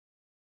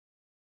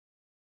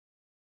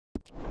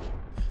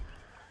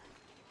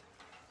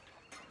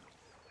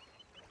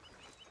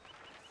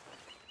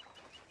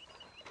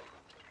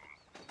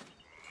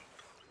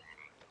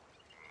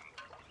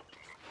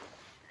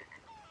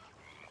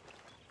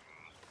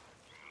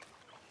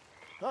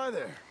Hi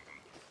there.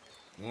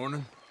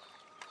 Morning.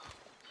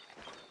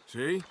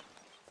 See?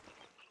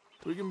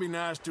 We can be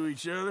nice to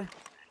each other.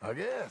 I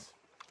guess.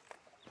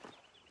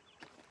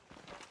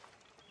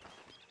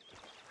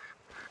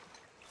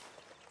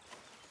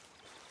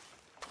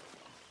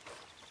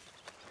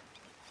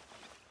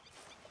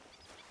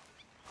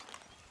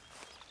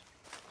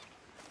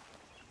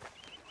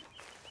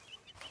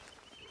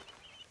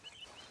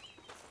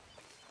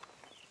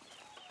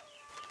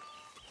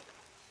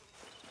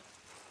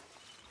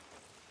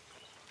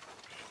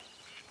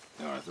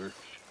 Arthur.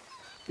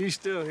 He's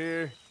still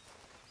here.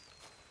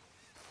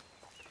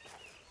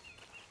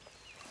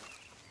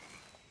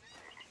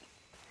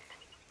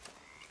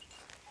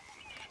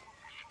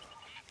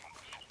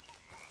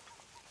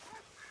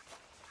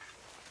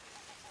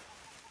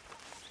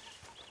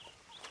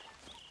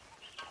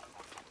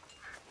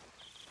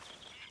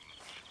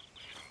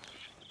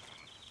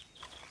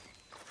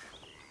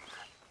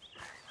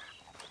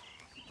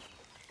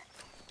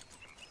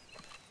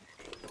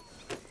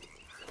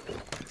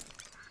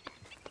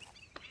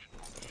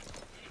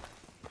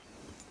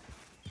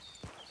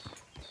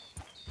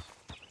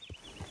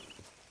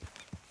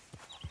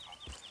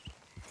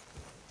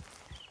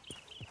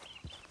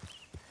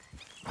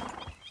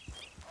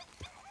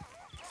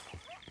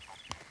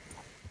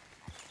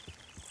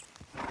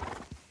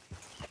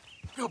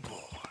 Good boy.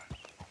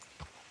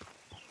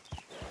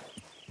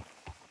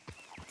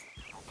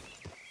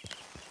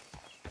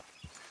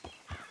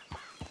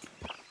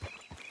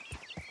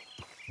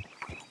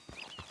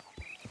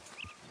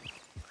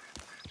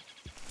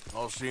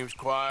 All seems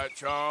quiet,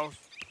 Charles.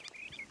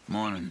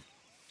 Morning.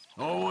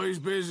 Always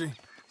busy.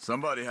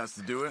 Somebody has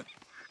to do it.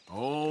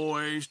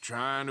 Always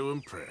trying to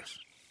impress.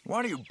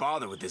 Why do you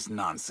bother with this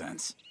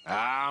nonsense?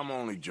 I'm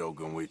only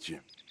joking with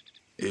you.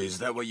 Is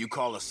that what you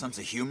call a sense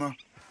of humor?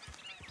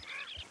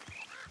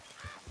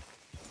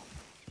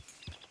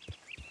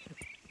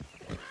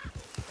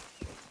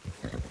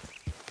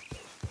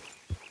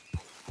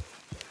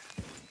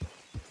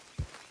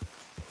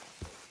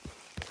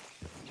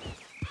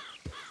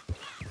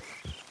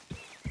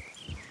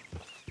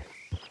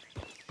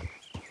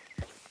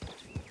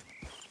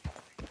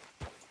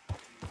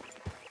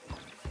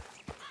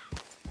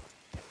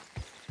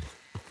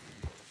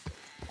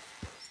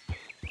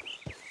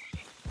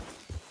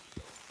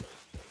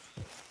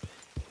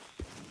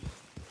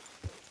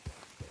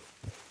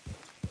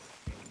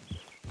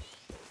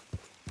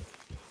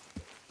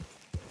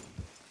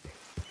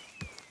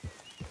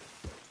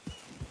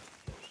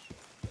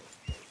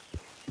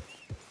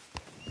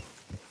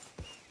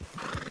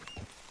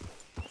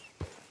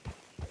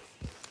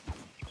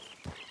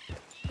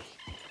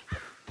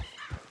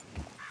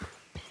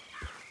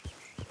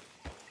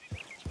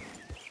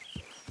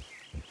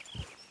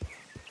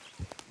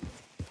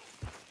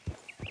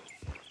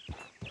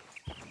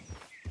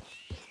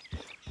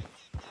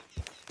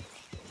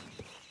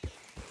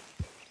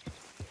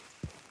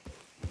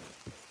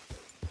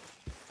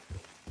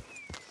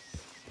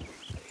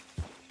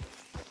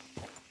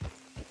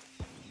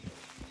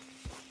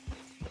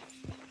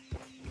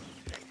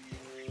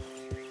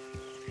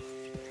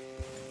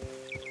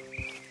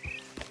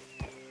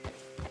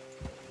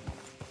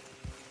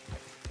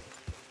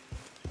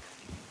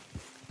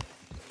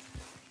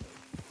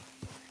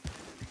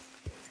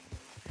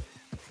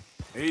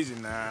 Easy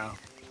now.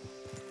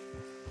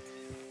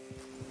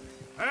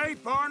 Hey,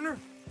 partner.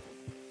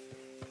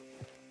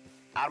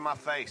 Out of my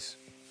face.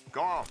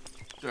 Go on.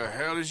 The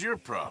hell is your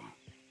problem?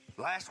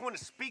 Last one to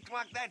speak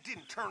like that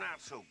didn't turn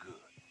out so good.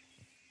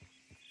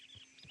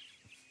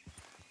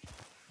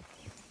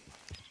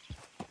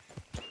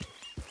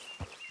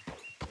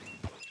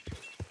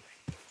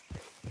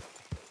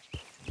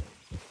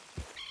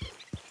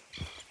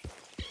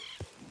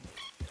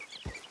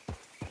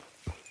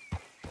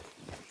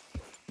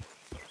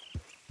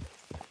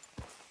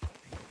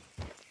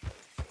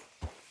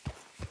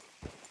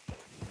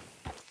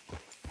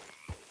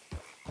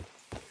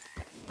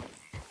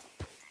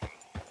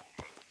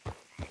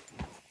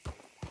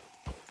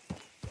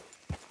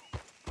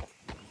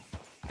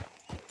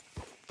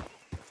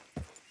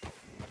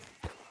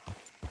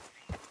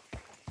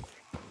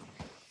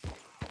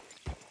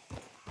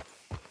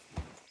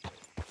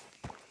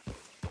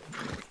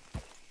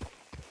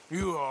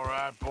 You all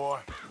right,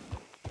 boy?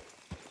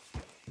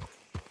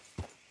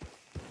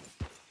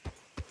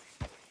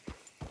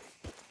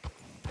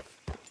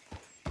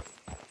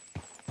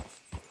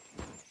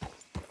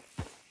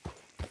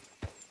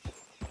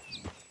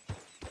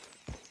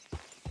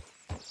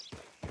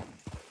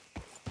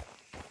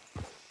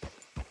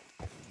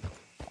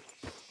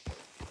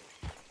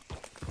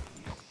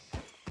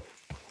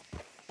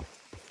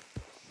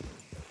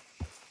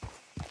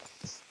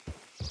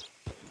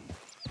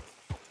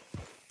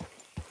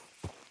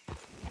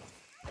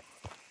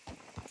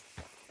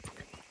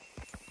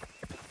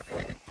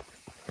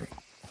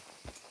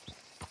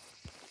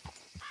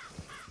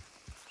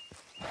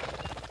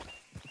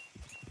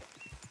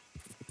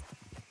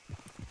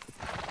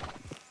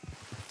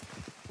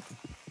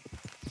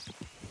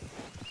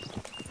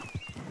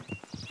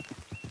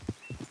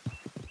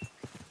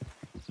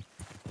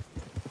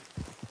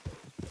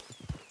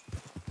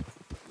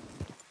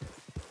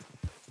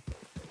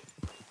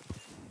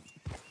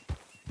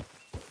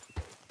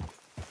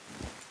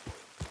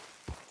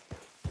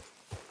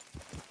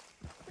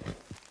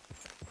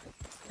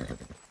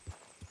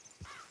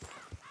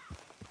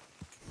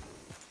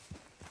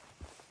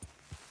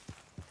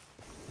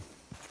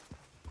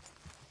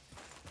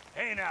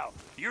 Hey now,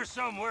 you're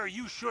somewhere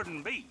you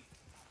shouldn't be.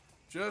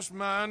 Just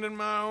minding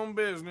my own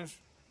business.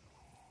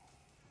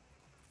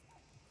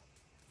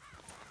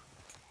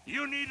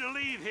 You need to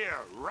leave here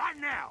right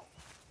now.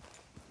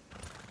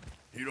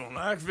 You don't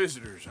like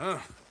visitors, huh?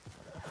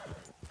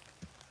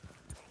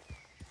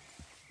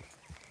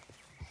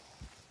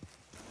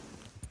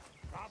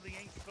 Probably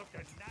ain't took a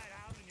night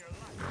out in your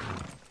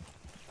life.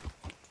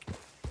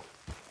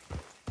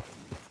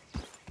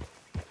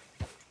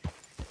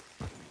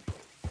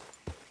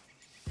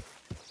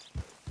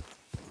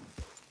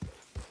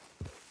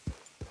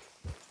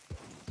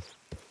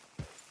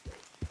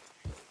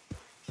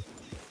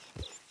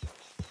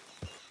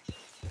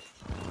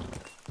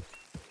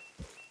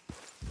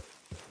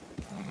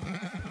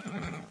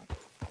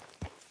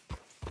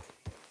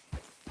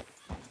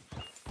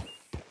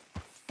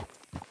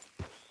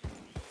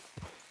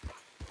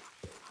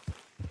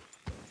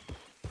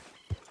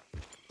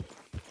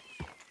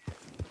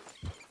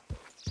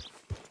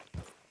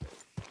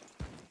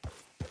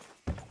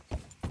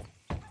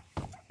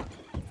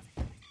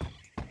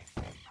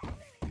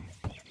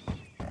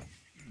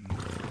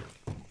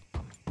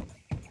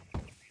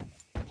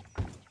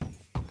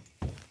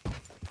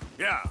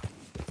 Yeah.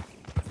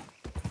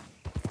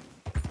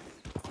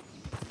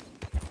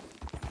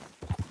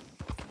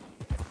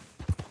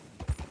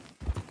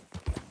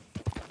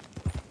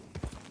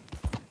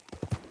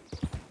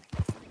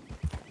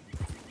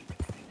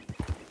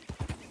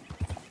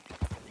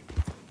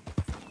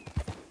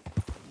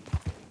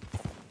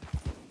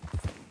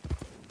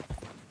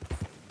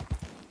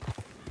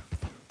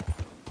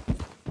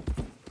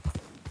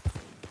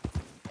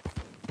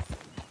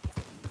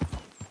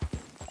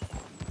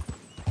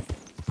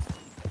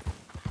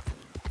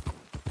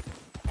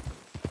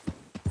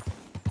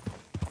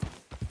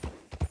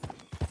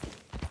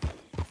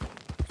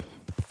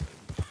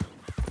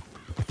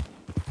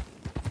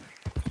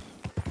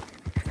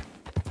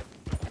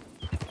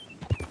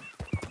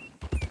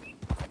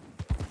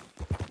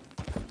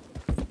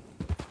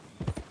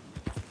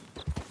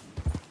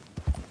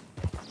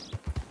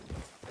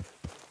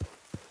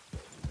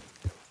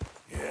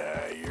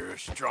 Yeah, you're a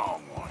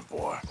strong one,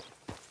 boy.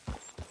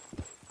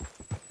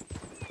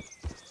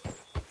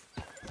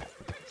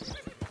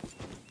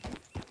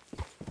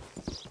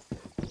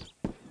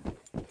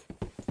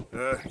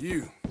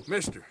 You,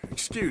 mister,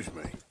 excuse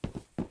me.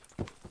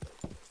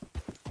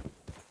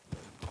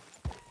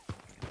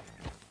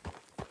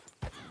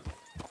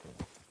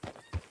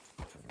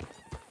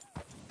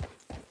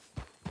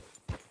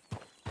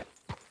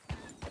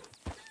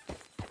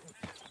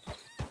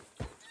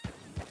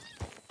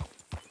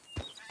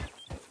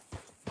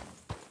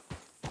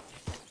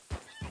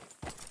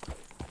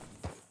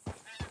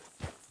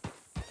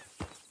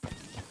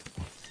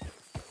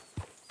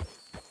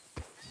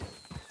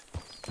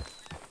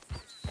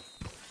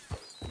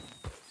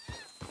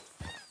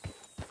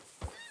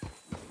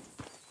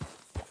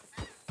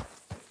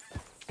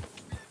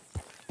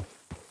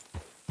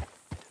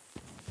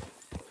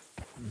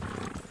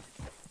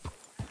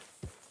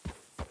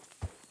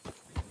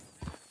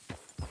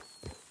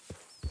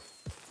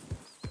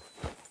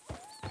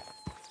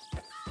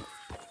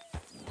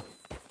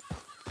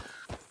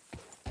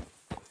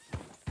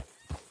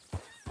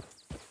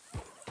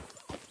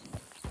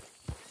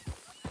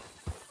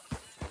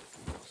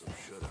 Some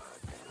shut-eye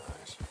be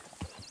nice.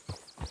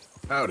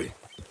 Howdy.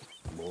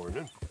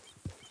 Morning.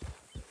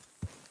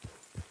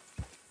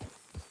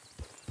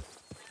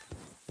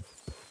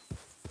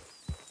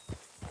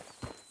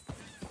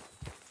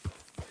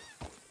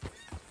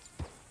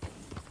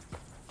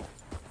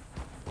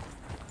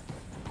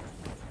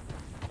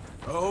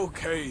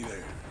 Okay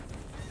there.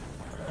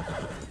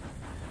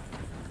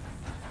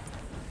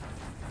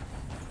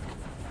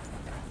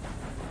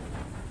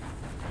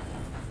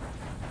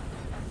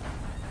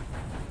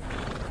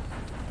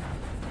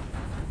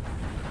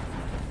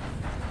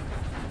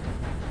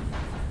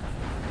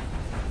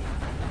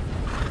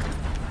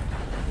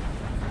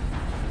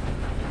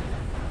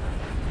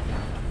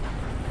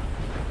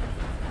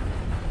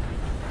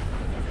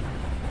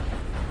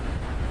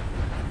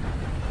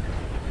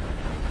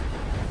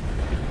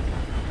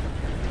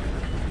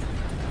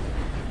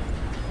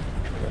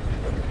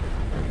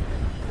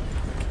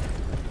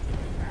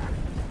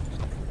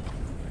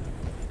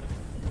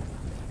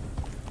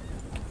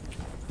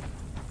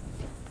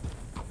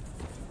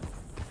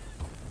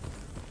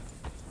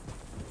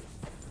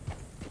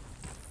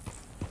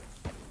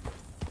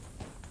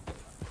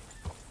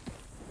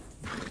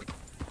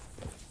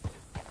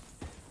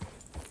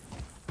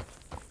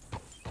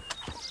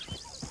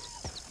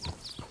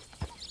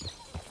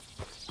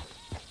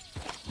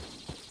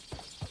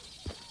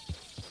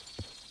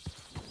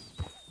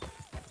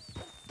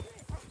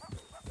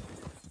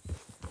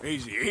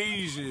 Easy,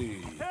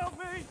 easy. Help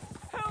me!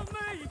 Help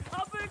me!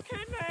 I've been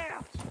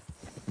kidnapped!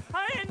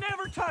 I ain't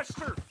never touched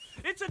her!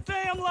 It's a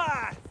damn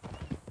lie!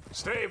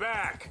 Stay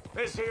back.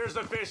 This here's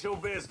official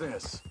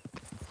business.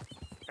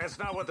 That's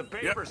not what the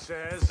paper Yep.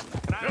 says,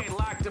 and I ain't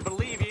like to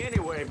believe you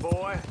anyway,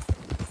 boy.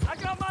 I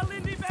got my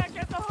Lindy back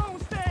at the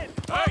homestead!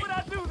 Why Hey! would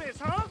I do this,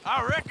 huh?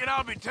 I reckon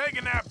I'll be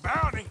taking that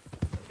bounty.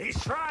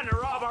 He's trying to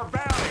rob our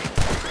bounty.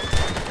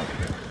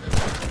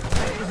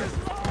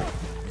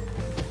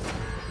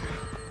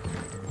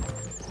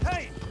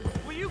 Hey,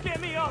 will you get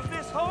me off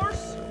this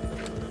horse?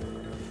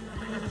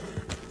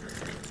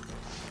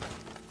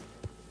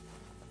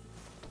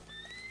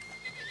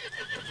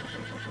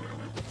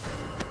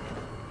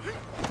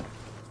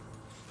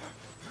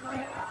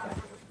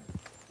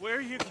 Where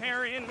are you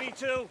carrying me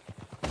to?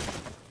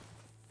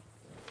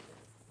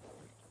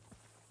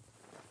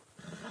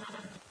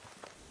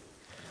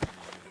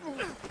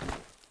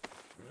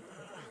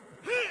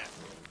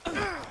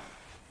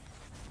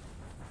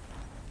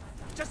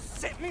 Just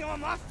set me on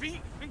my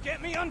feet and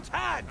get me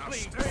untied,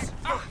 please.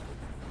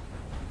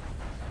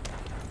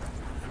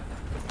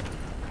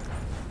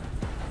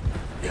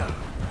 Yeah.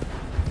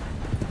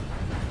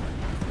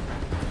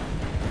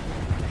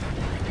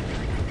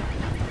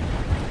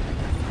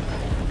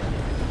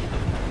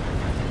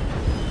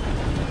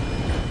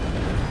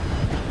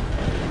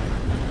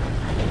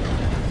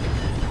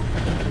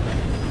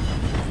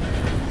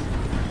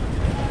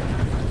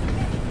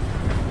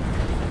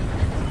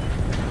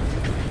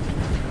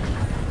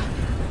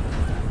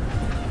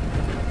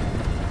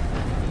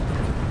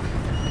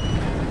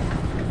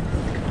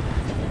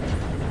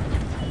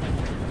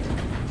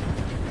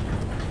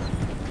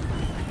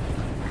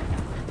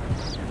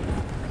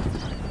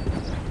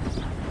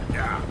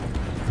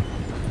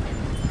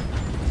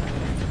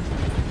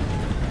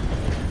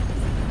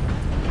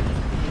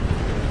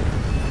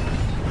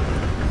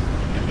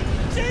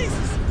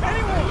 Jesus!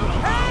 Anyone!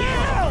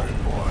 Help!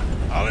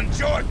 I'll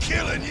enjoy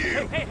killing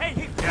you.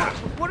 Hey!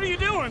 What are you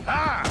doing?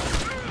 Ah!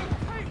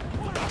 Hey,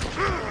 what?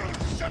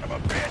 Son of a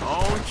bitch!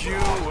 Don't you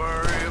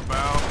worry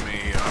about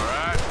me, all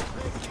right?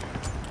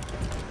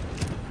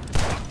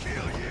 I'll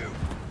kill you.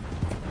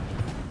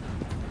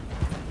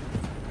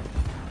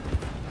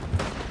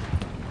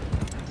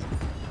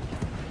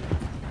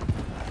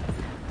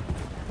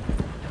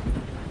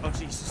 Oh,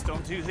 Jesus,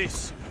 don't do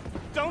this.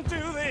 Don't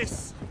do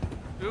this!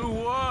 Do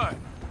what?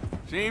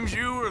 Seems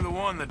you were the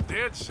one that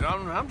did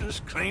something. I'm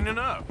just cleaning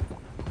up.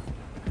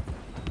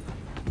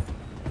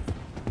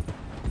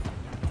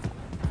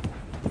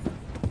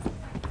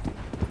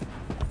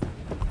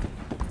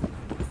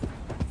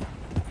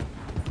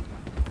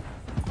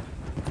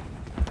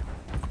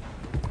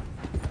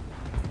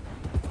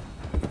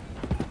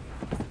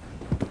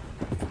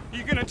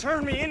 You gonna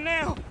turn me in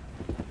now?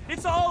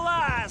 It's all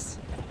lies!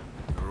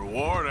 The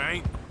reward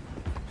ain't.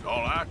 It's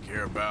all I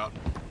care about.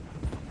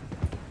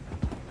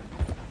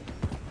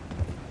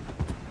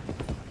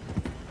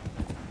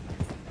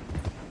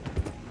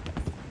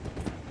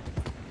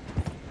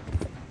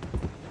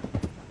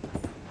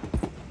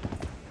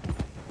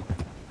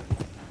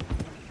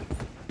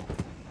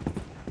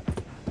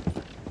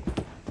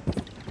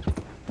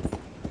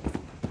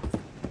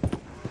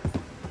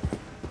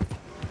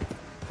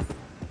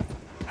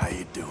 How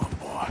you doing,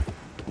 boy?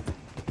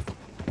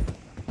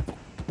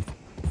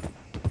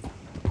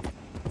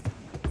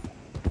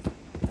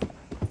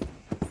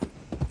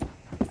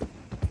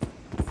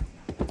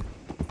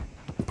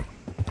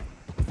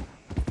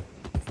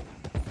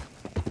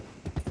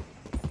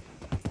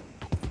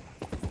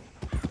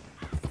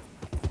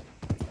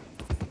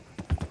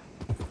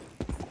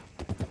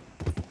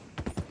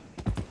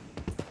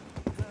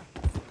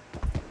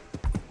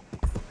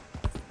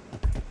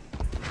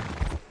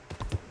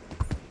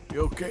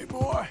 You okay,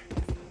 boy?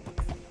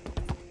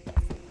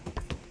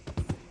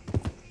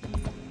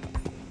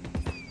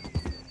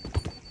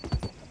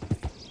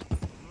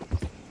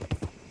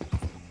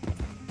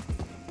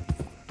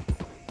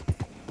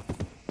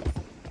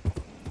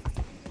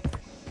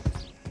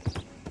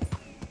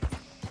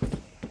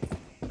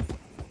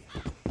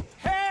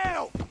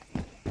 Help!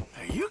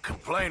 Hey, you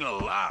complain a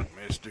lot,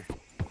 mister.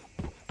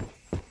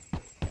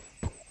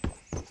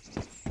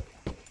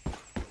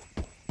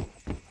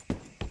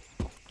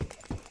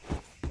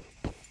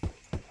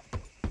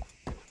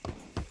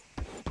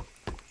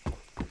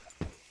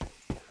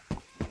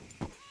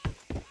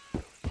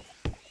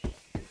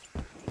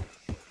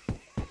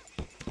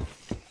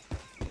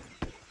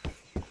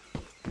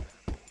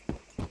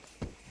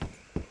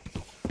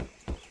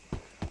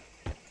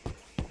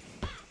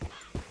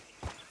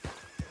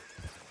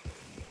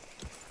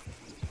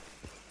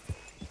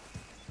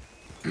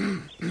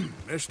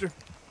 Mister?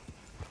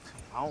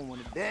 I don't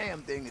want a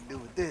damn thing to do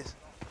with this.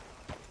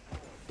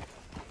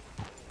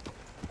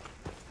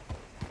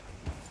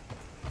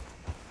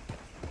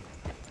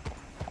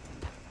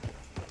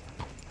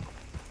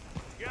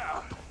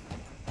 Yeah.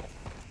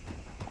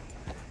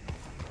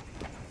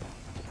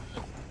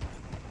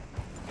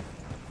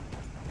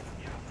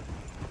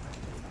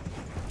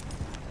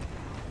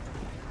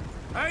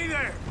 Hey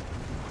there!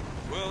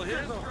 Well,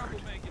 here's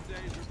troublemaking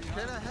days are behind.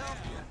 Can I help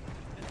you?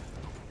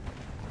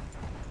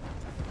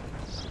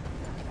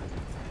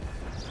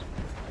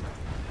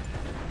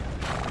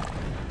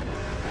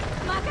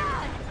 My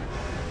God!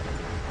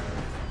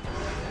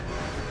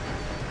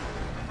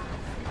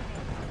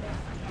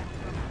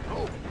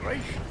 Oh,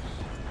 gracious.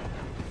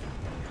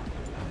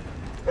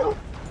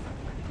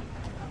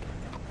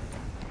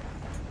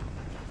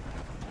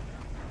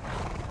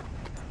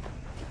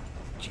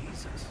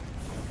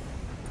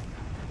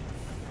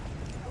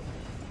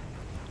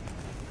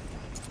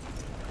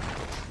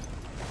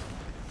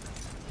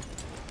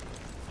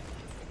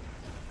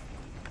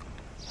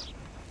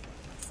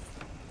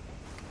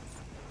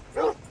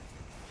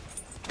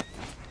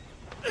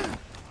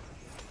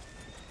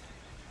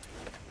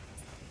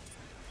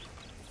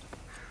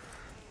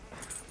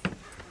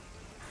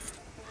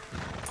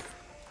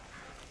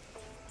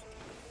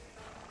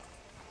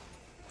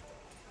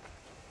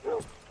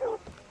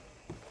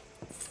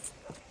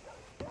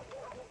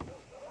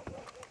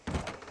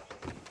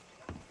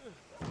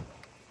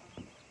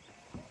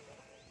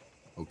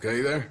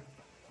 okay there?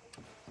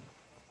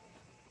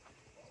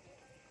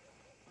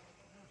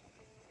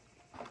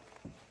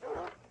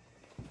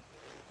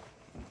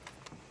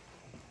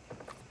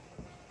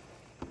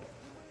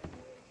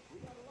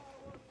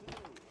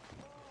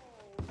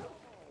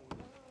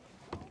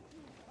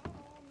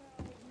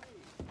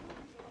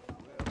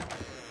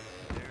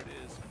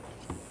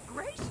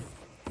 Gracious.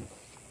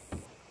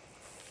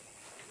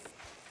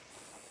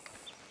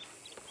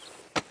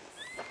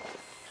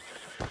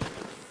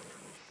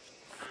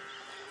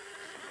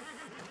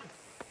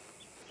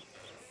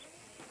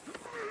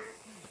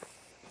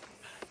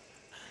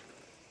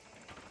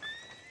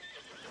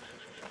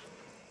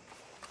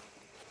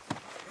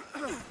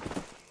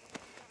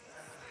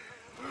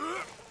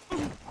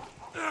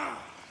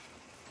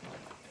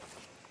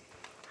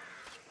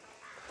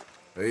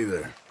 Hey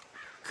there.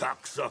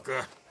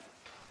 Cocksucker.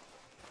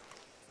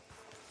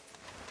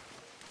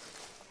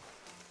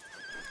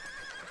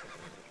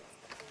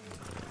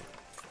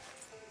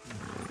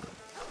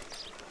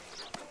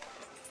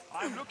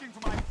 I'm looking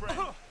for my friend.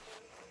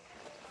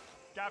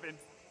 Gavin.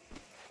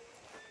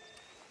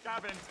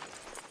 Gavin.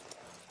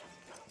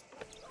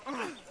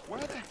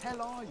 Where the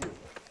hell are you?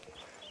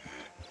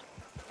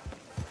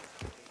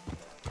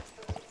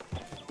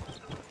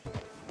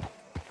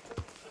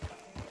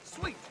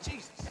 Sweet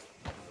Jesus.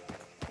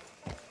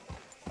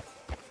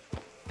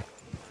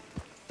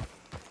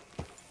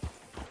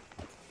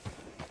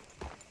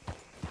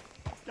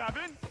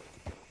 Gavin?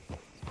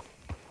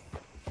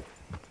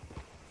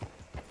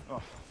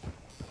 Oh.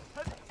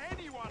 Has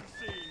anyone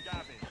seen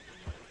Gavin?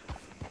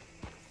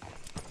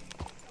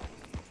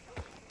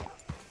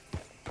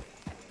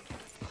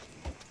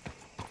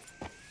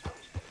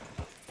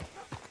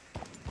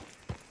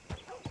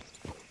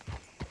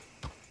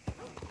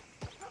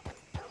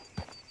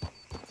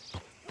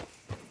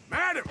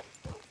 Madam!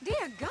 Dear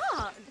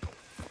God!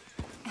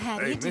 How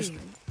do Hey, you do? mister.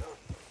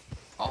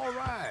 All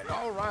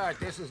right.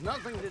 This has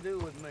nothing to do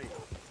with me.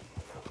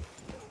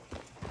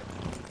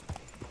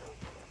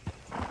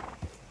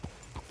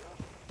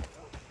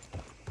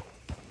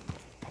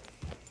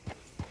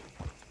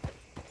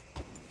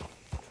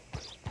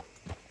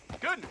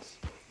 Goodness!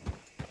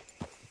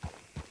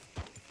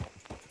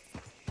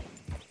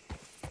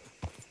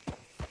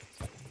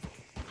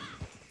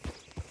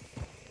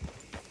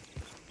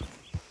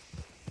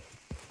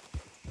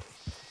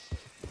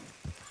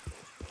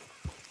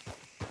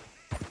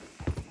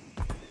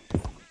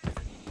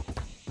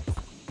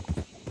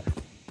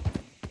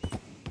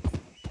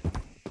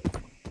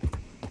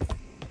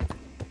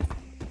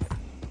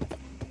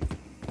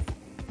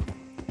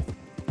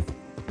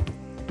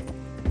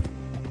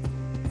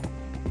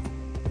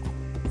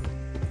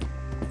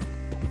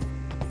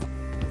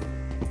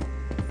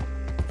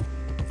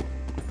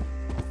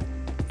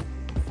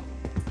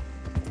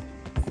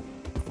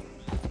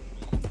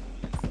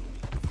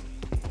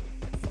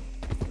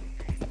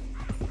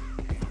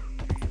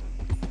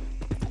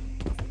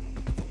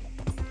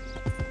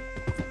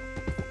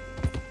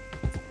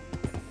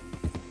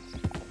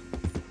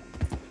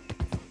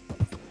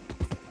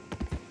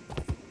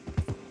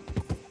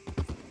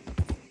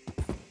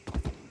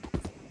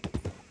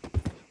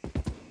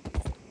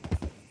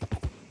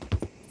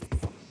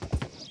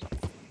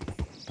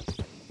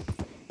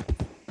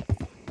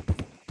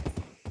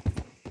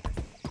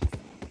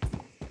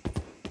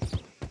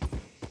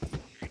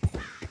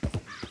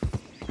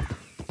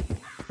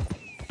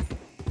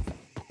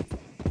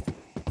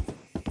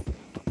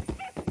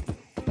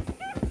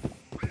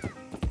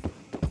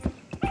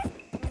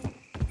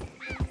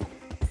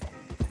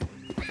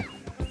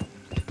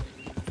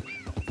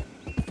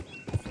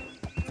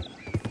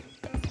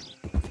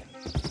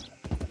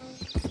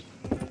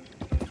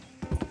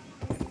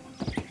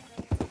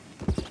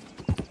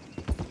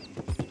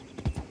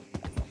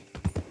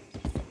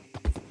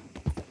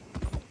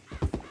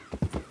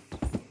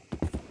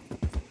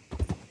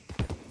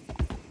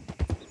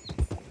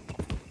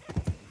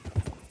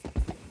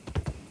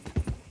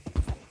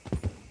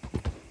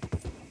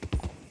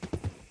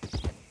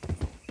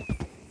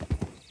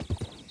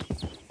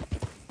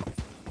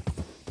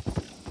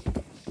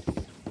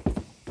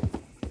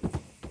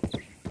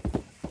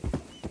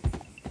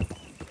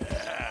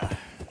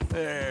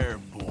 There,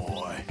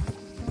 boy.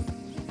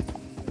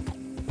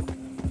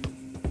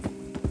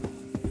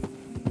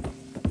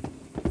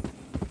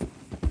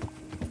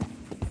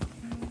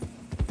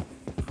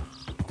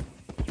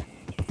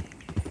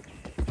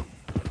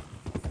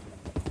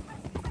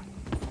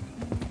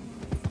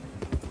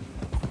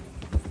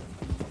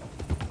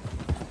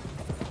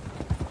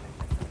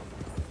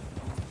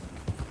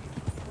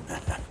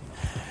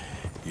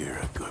 You're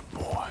a good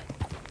boy.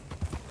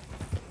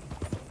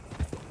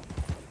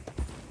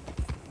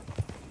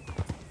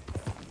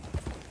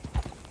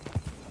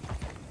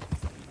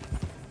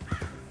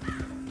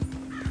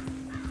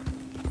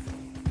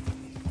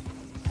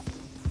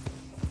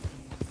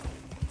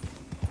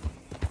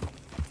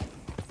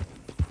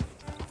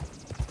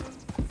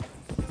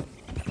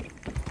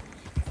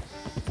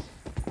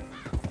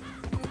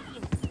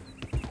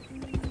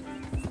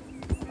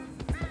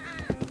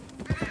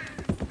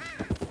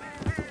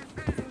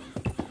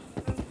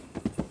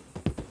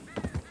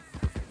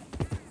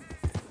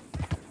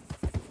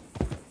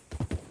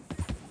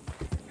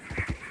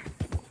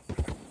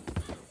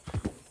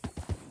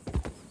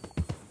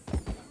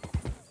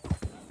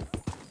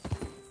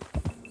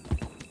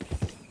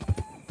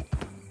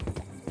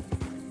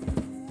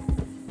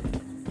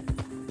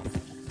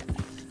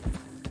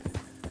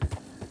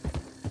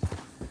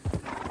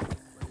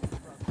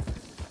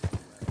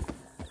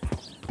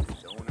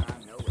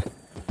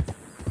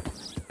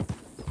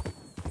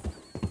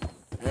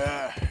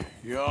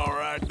 You all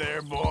right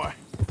there, boy?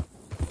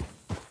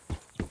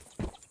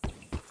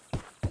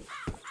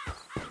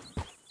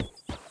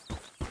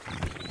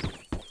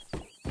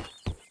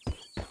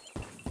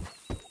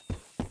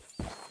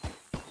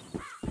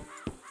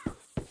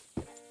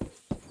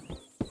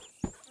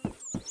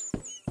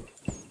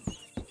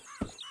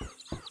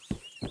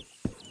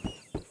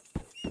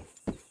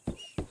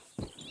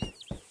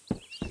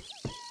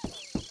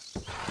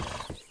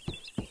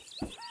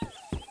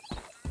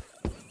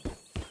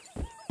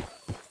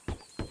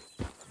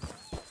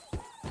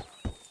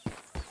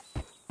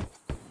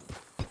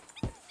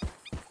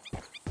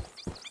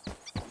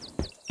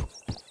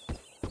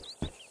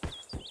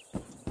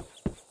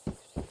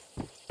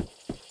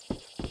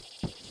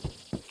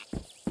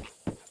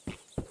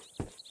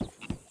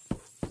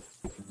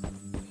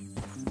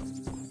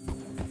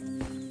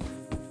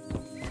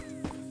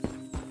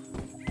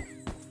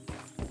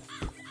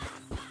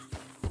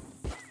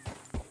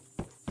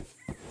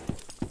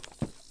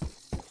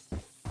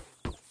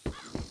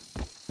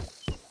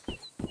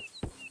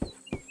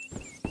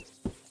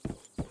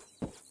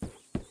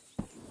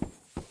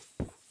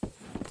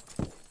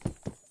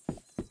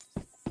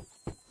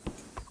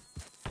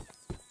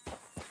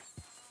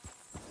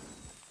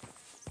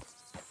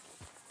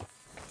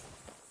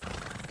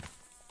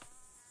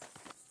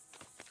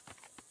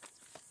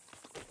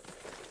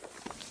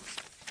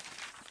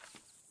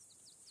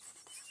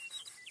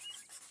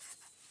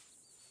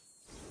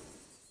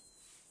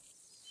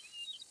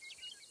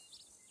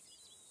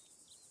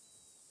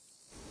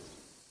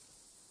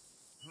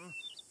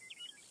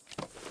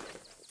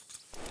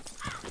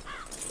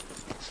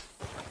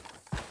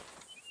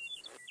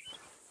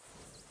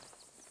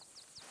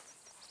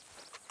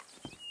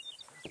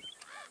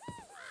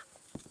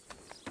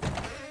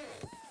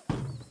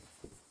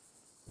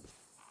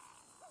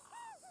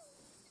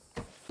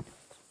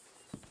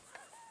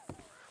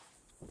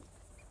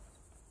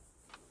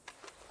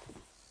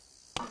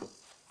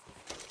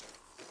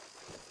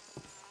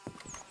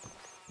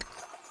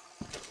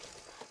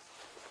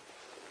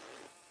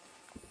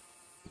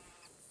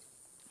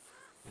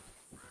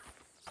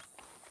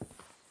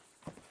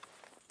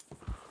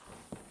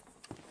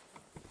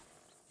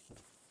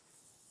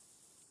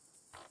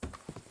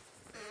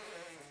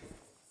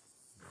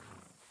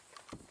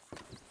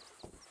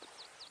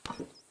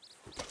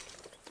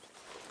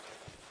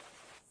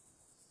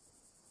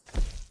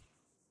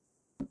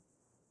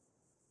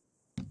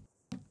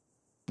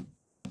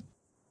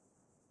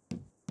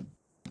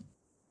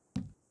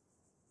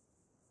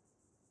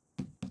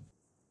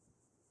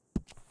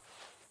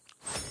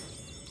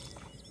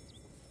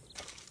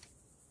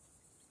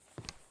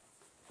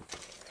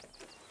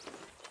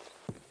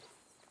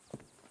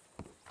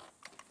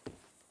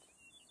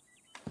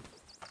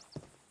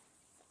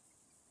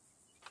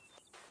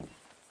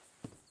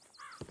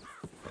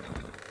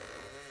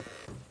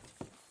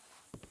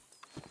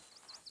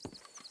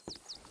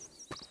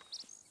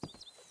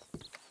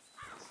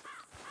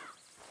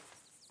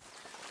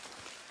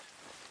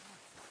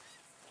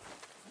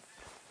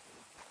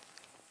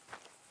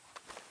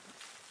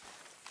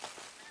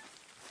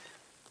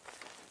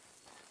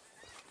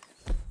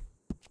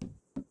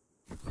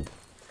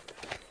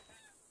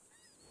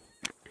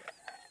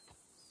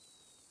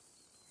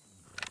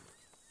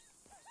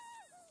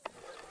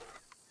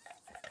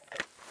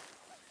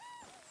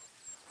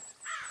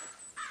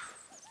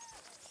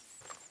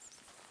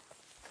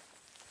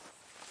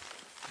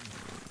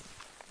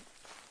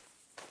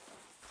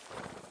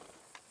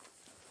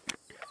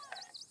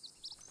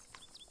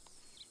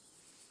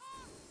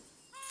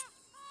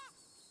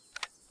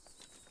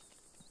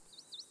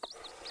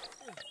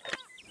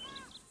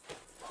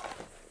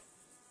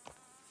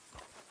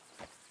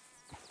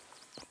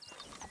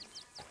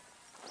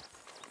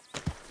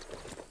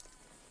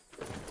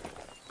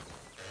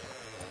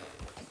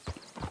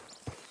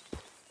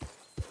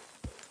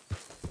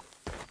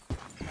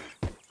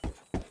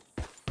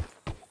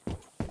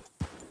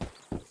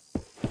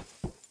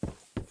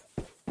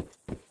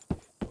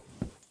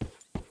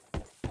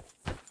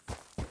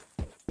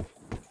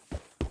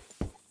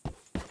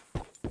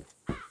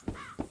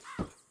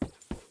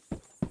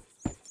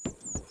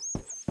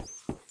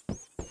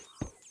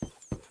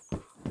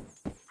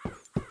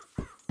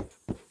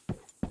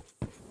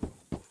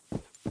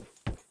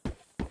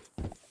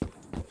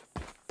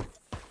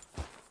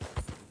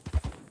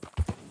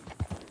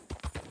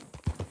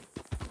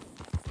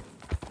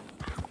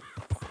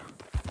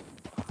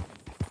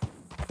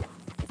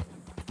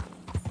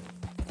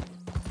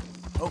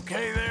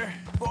 Okay there,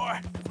 boy?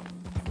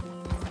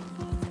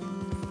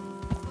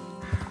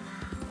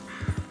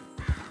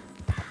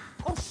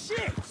 Oh,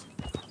 shit!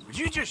 Would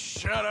you just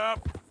shut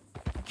up?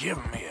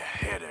 Giving me a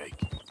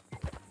headache.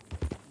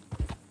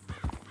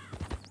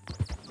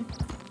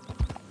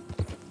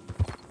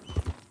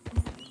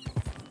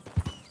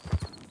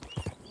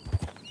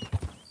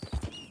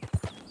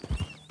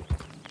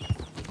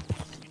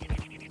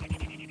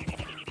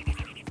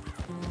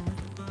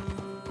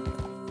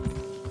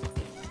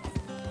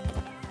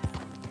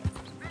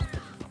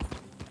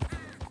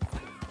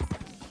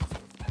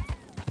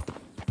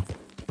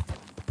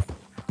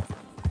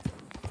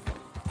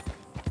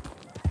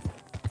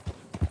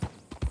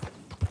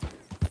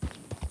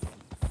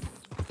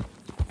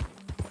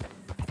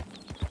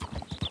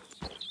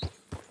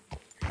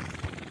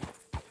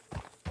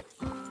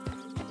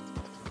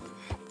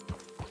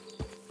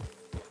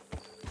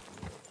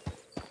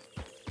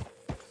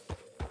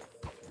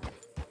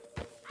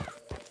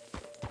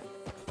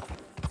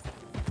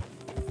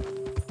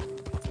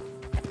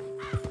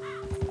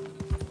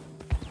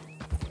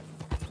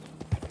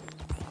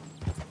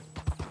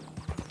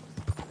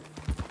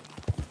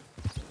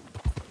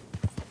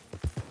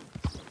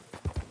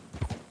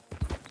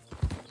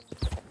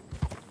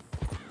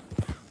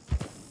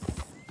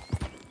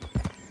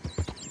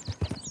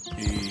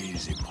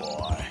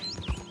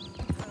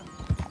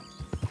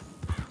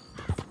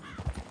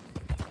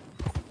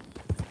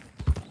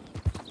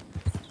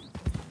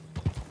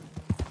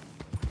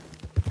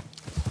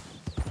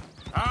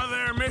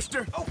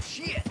 mister. Oh,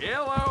 shit!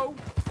 Hello.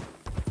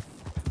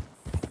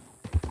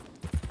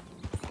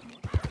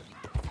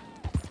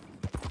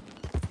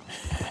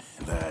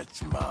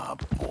 That's my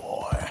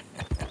boy.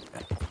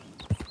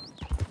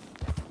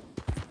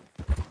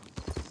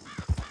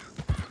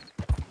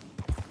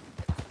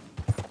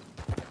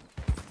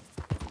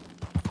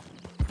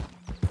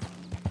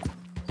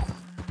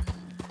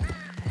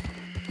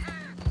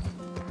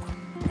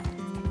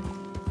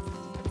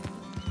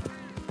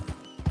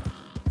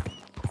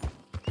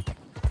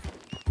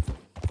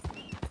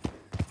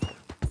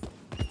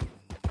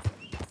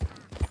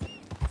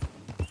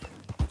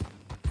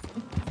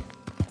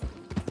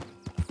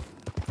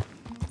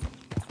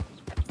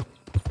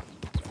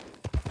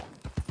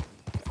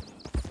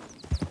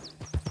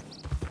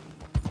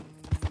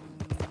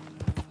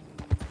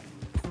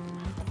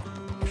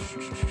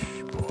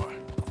 Boy.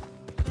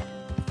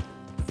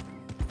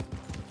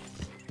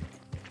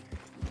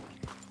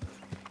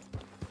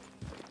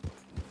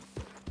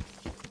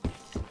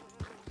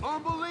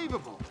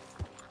 Unbelievable!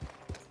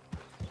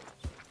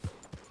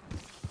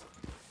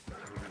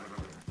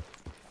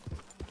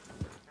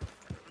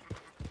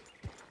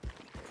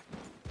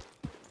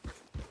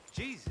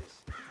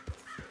 Jesus.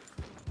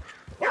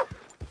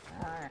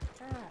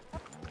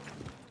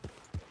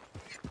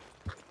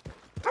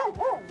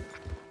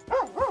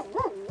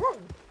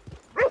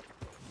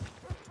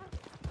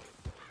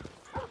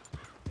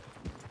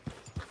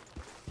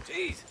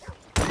 Jesus.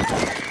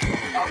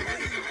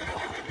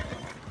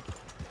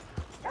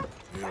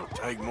 It'll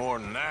take more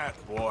than that,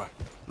 boy.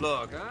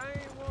 Look, I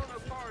ain't want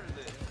a part of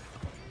this.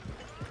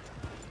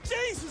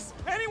 Jesus!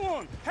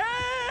 Anyone!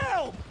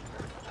 Help!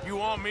 You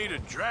want me to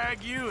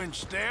drag you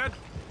instead?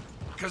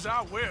 'Cause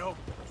I will.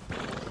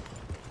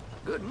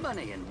 Good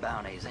money in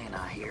bounties, ain't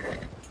I here?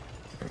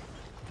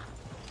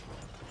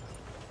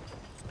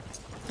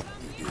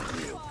 You did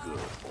real good,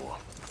 boy.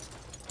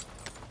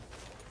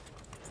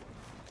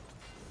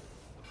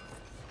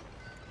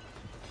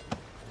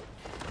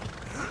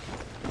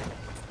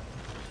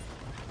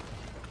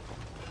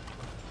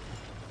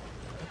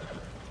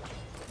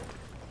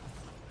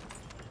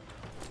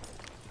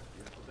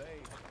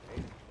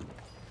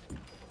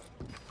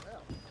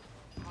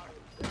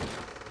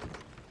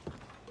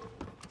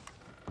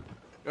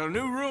 Got a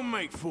new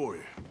roommate for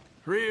you.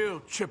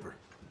 Real chipper.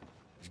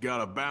 He's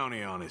got a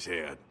bounty on his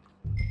head.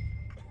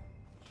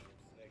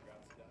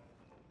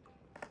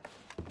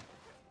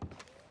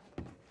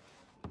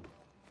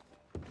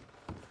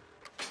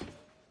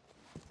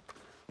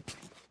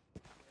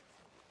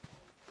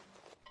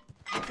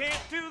 You can't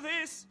do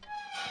this!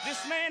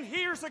 This man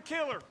here's a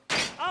killer!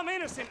 I'm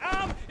innocent!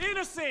 I'm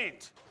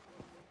innocent!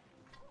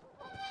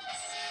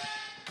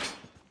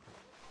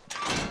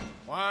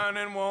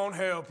 Whining won't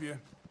help you.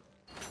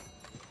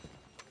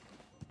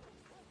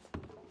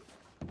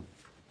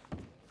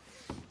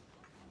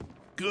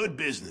 Good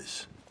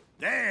business.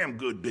 Damn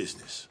good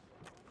business.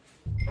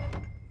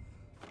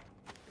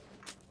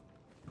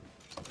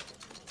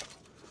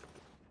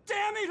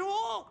 Damn it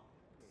all!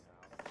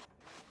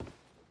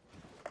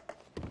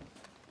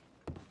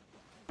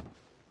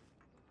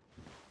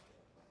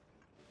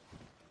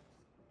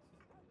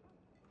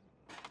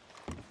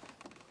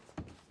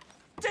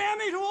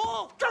 Damn it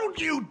all! Don't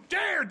you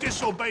dare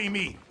disobey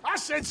me! I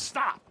said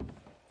stop!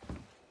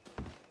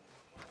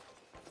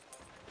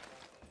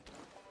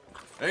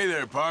 Hey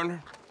there,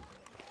 partner.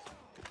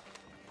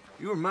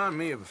 You remind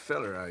me of a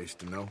feller I used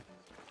to know.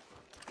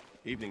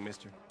 Evening,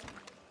 mister.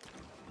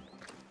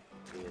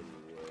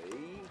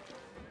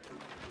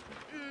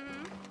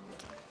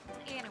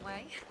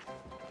 Anyway.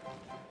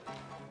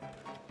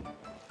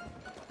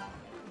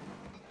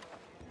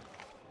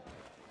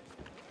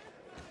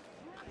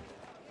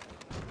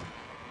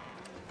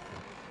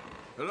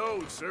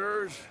 Hello,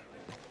 sirs.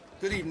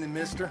 Good evening,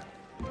 mister.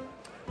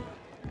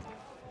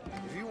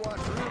 If you watch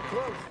real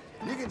close,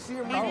 you can see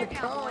him reading the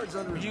cards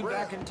under his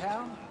breath. in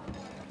town?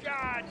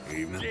 God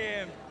Evening.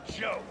 damn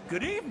joke.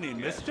 Good evening,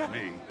 mister.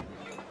 Me.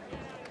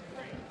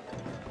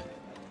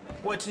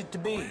 What's it to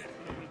be?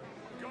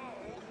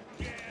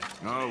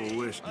 Oh, a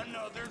whiskey.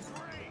 Another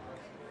drink.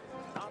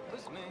 Not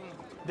listening.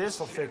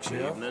 This'll fix you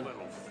up. Little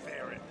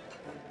ferret.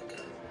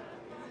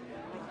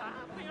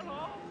 I feel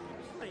all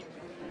sleepy.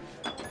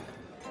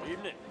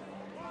 Evening.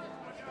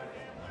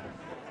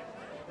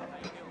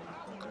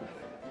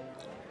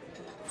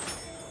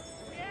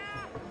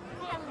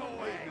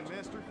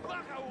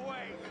 Look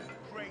away, you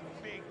great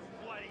big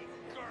bloody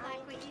girl.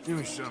 Like we used Give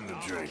me to. something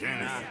to drink,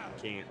 anything.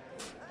 Can't.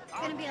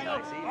 Gonna be a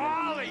long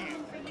All of you.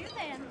 for you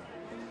then.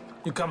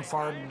 You come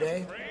far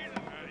today?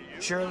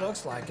 Sure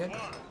looks like it.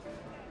 Afraid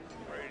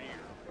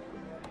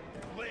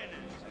of your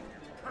linens and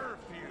your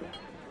perfume.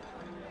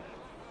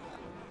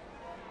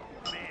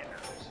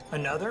 Manners.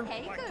 Another?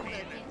 Hey, Like good being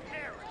looking. in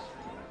Paris,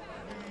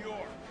 New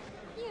York.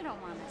 You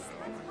don't want to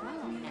sleep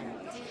alone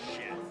now, do you?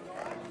 Shit.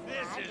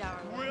 This Hi, is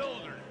darling.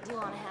 wilderness. Do you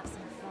want to have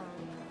some fun?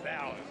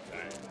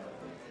 Valentine.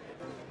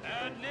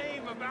 That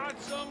name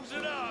about sums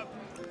it up.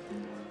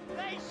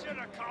 They should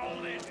have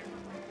called it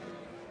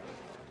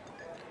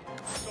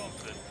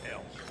something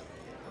else.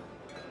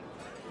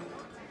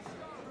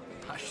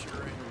 I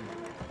sure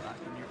am.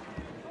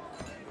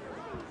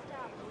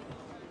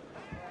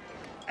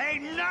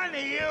 Ain't none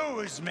of you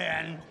his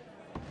men.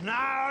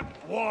 Not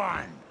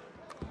one.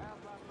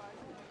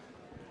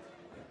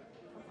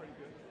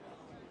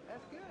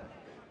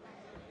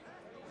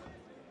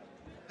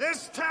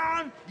 This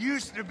town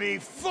used to be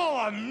full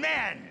of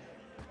men.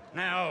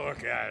 Now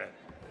look at it.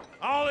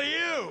 All of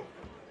you,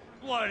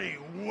 bloody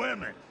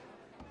women.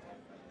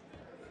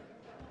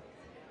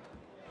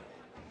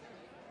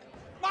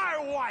 My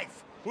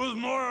wife was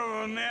more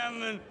of a man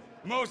than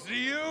most of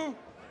you.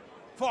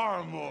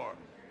 Far more.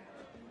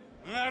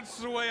 And that's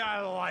the way I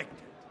liked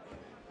it.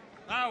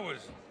 That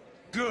was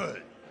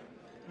good.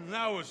 And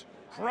that was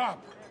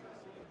proper.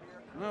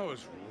 And that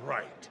was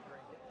right.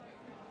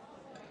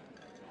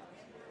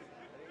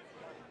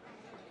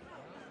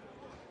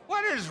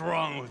 What is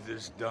wrong with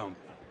this dump?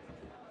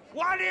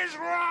 What is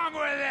wrong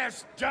with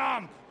this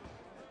dump?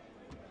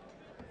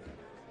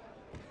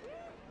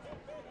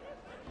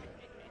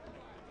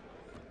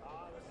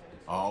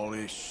 All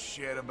this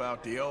shit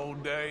about the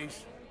old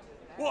days?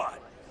 What?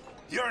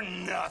 You're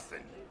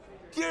nothing.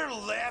 You're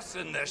less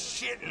than the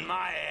shit in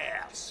my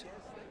ass.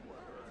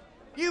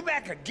 You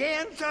back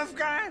again, tough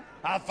guy?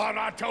 I thought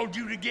I told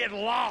you to get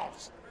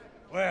lost.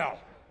 Well,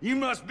 you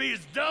must be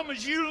as dumb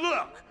as you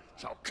look,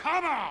 so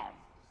come on.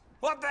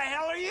 What the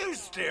hell are you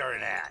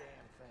staring at?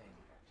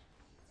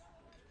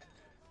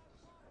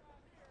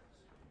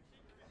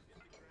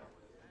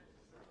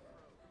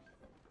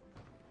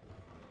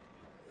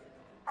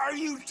 Are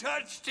you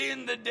touched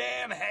in the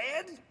damn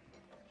head?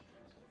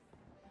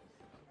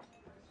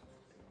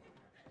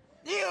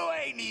 You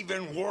ain't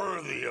even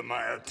worthy of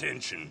my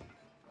attention.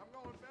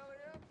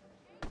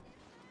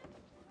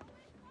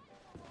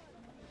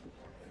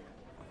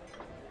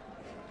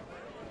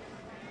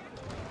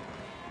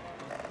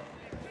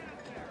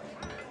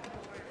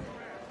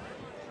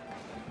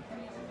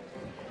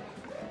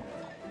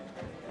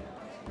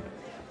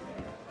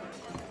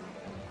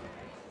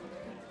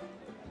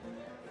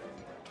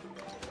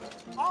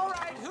 All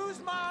right, whose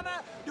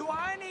mana do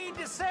I need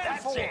to send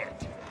for?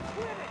 That's it.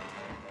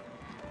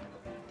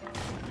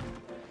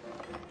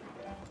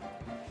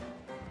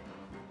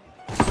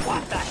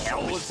 What the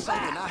hell was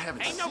that? I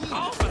haven't Ain't no seen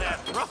call it. for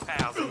that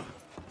roughhousing.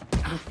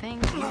 The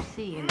things you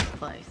see in this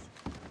place.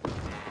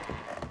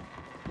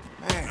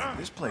 Man,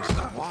 this place is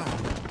wild.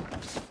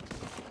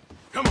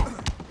 Come on.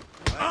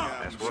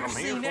 That's what I'm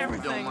here Seen for.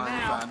 everything Don't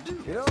mind now. if I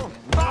do. You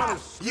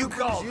know, You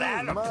call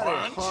that a mighty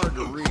punch? hard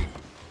to read.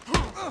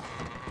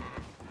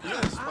 Yeah,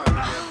 spider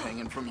web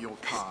hanging from your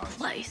cars.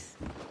 Place.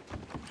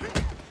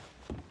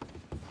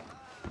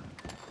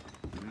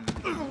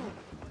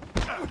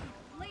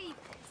 Leave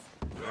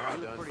this. I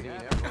done seen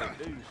that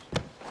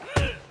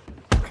deuce.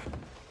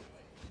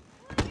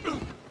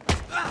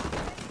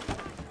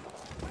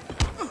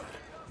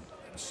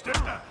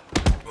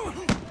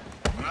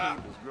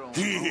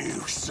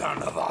 You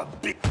son of a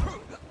bitch!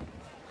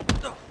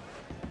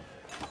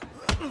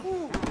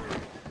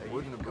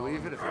 Wouldn't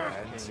believe it if I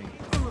hadn't seen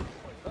it.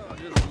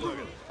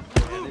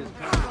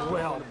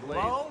 Well,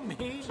 blow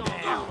me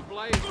down.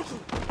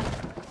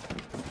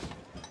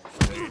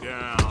 Stay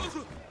down.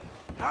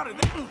 How did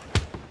they...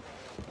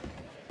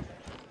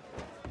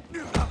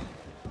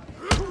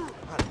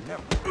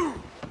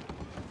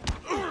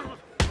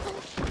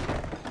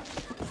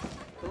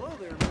 Hello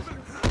there, mister.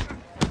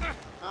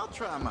 I'll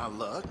try my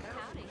luck.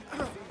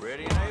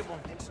 Ready and able.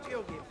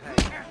 Still get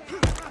paid.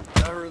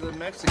 I heard the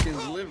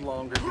Mexicans live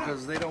longer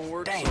because they don't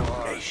work so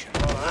hard.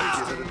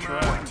 I'll give it a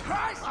try.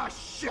 Ah,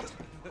 shit!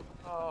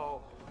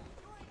 Oh,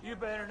 you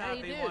better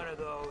not be one of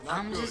those.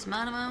 I'm just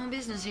minding my own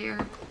business here.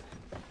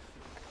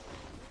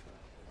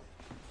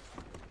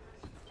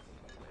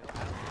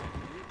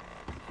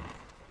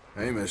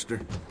 Hey, mister.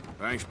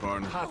 Thanks,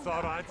 partner. I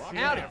thought I'd seen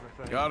Howdy.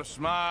 everything. Got a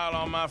smile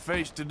on my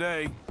face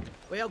today.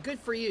 Well, good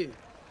for you.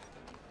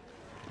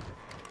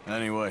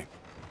 Anyway,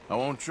 I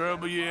won't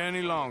trouble you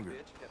any longer.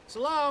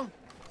 So long.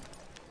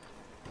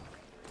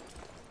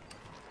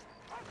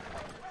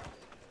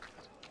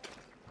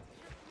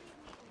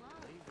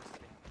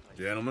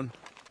 Gentlemen,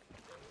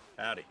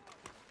 Howdy.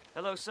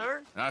 Hello,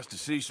 sir. nice to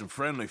see some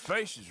friendly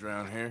faces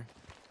around here.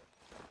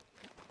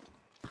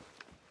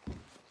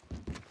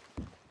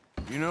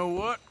 You know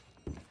what?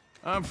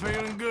 I'm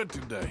feeling good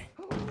today.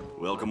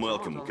 Welcome,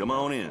 welcome. Come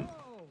on in.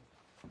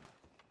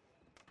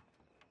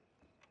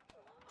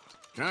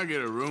 Can I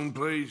get a room,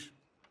 please?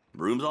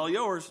 Room's all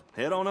yours.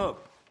 Head on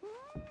up.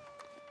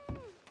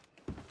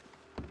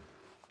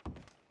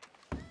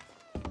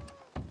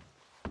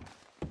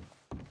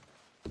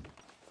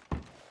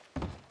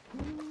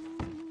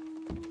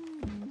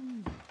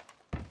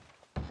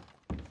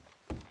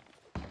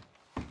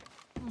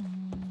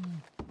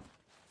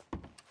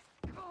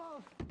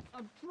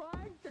 I'm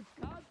trying to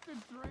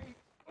concentrate.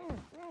 Oh,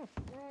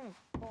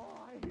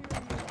 I hear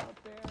you out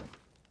there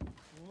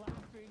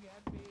laughing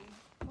at me.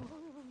 Oh,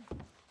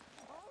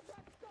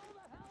 let's go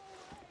the hell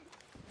away!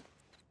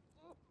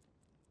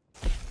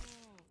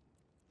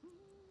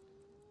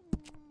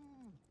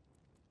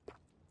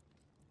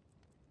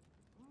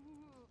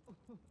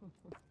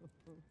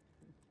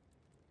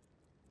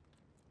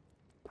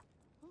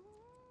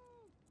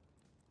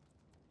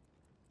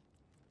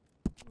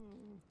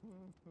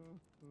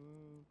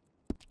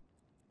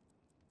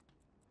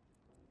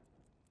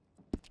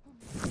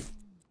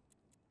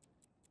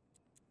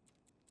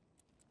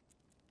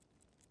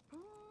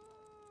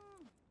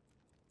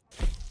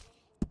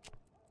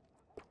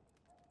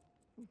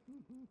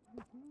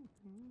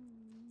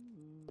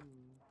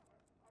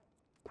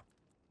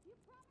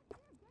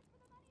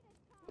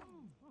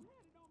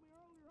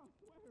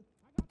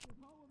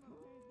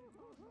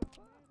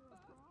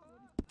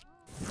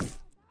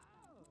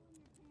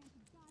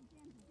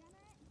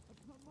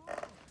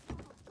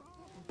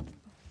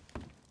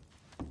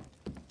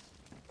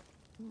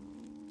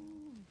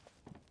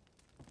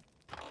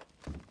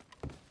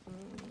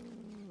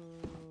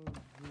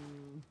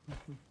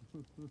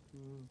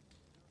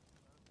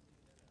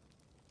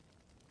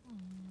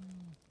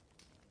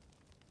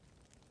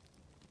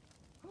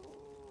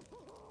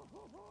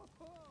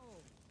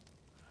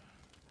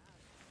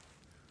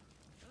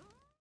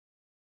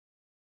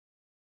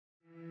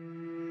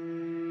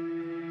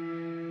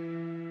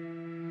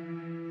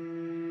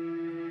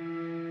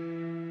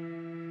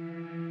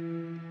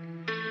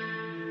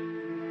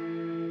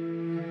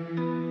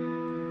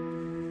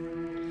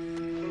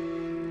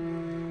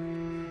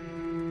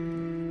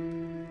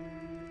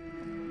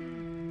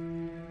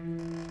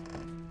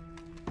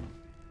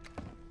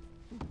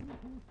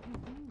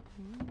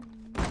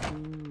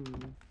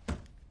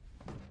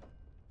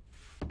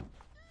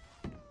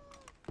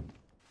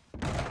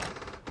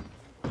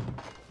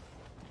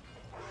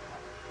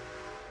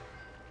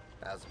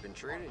 How's it been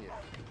treating you?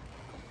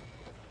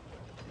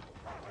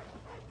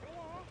 Go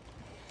on.